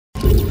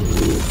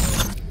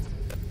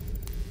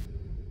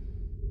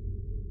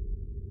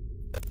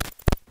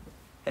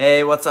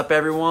Hey, what's up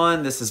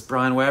everyone? This is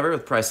Brian Weber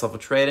with Price Level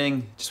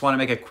Trading. Just want to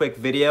make a quick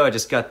video. I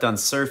just got done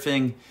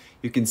surfing.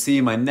 You can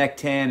see my neck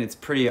tan. It's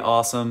pretty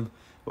awesome.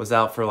 Was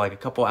out for like a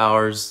couple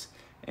hours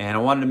and I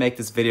wanted to make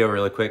this video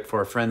really quick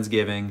for a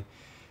Friendsgiving.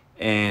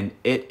 And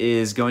it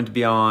is going to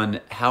be on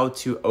how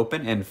to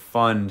open and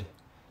fund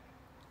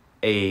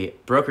a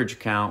brokerage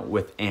account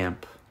with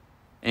AMP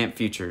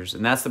Futures.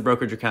 And that's the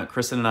brokerage account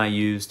Kristen and I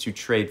use to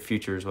trade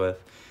futures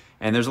with.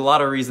 And there's a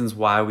lot of reasons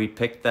why we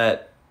picked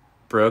that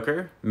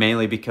broker,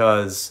 mainly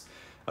because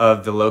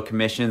of the low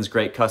commissions,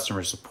 great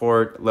customer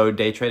support, low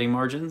day trading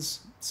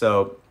margins.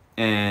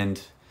 And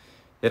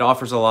it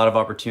offers a lot of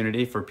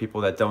opportunity for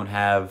people that don't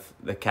have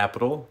the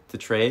capital to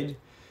trade,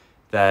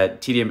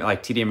 that TD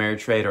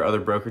Ameritrade or other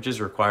brokerages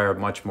require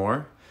much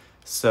more.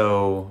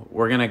 So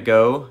we're gonna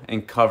go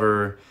and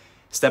cover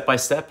step by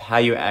step how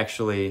you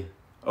actually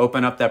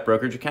open up that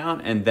brokerage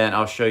account, and then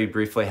I'll show you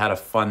briefly how to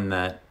fund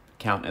that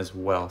account as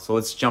well. So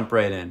let's jump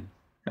right in.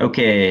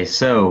 Okay,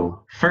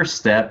 so first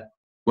step,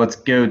 let's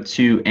go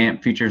to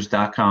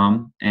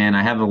ampfutures.com, and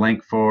I have a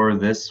link for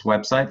this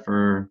website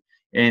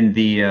in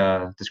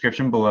the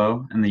description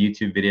below in the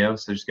YouTube video.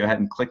 So just go ahead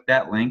and click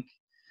that link,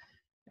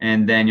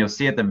 and then you'll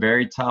see at the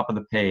very top of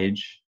the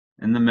page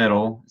in the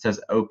middle it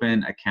says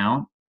open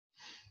account.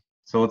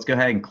 So let's go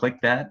ahead and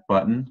click that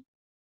button,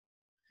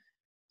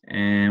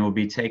 and we'll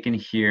be taken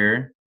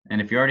here.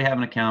 And if you already have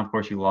an account, of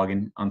course you log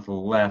in onto the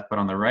left, but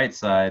on the right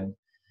side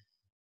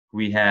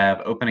we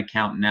have open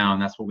account now,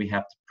 and that's what we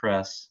have to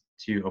press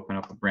to open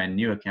up a brand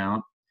new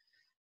account.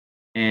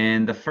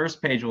 And the first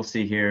page we'll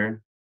see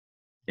here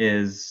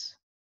is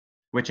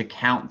which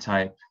account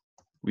type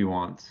we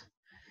want.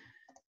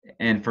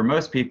 And for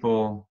most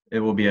people, it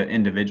will be an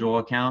individual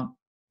account,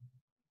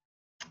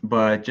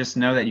 but just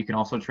know that you can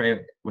also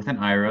trade with an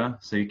IRA,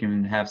 so you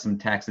can have some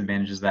tax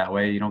advantages that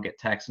way. You don't get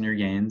taxed on your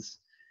gains.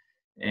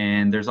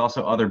 And there's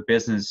also other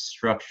business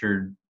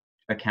structured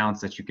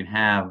accounts that you can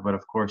have, but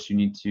of course you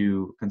need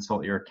to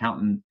consult your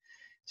accountant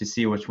to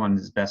see which one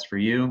is best for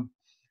you.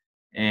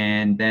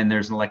 And then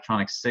there's an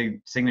electronic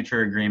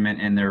signature agreement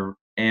and their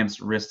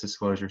AMP's risk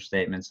disclosure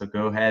statement. So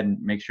go ahead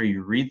and make sure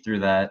you read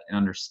through that and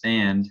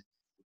understand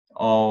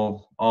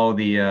all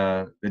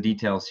the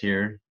details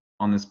here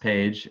on this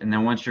page. And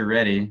then once you're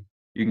ready,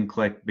 you can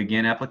click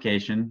begin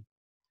application.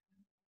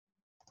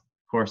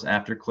 Of course,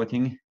 after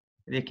clicking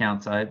the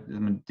account type, I'm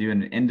going to do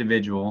an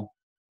individual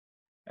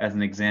as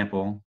an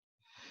example.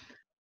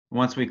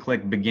 Once we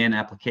click begin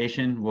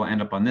application, we'll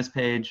end up on this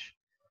page.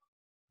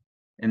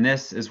 And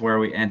this is where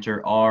we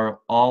enter all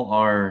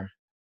our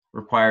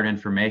required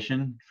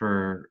information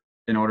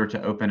in order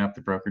to open up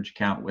the brokerage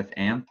account with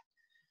AMP.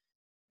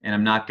 And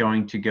I'm not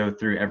going to go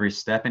through every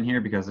step in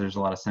here because there's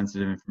a lot of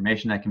sensitive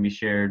information that can be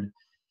shared.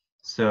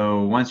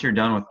 So once you're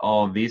done with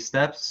all of these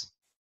steps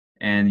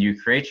and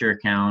you create your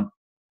account,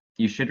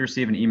 you should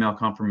receive an email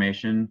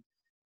confirmation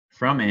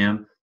from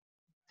AMP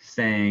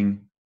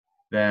saying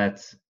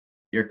that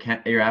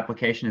your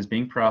application is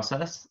being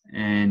processed,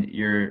 and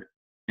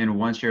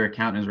once your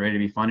account is ready to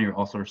be funded, you'll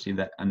also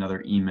receive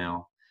another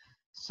email.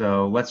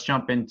 So let's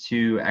jump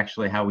into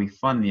actually how we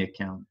fund the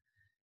account.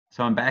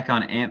 So I'm back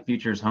on AMP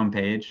Futures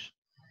homepage.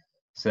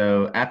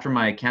 So after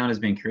my account has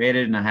been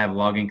created and I have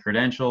login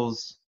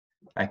credentials,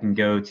 I can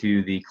go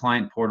to the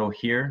client portal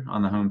here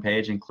on the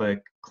homepage and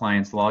click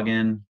Clients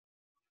Login.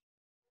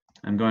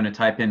 I'm going to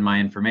type in my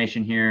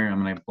information here.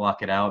 I'm going to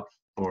block it out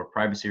for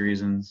privacy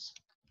reasons.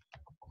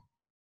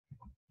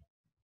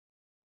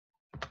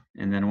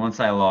 And then once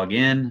I log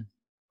in,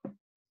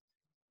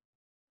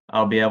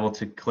 I'll be able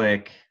to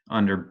click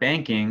under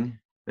banking.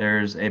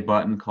 There's a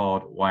button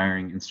called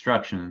wiring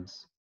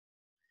instructions.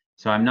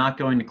 So I'm not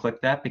going to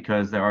click that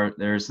because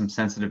there is some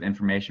sensitive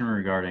information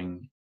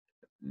regarding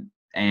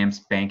AMP's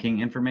banking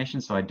information,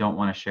 so I don't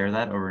want to share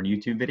that over a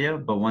YouTube video.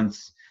 But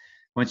once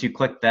you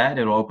click that,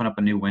 it'll open up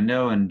a new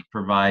window and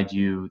provide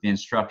you the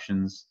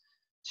instructions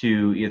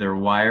to either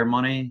wire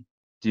money,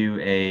 do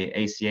a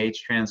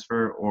ACH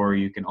transfer, or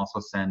you can also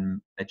send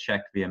a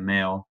check via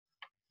mail.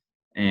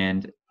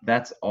 And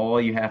that's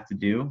all you have to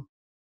do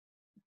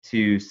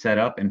to set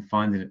up and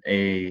fund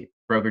a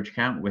brokerage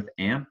account with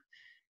AMP.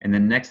 In the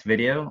next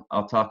video,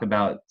 I'll talk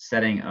about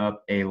setting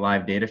up a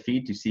live data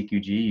feed to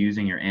CQG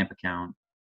using your AMP account.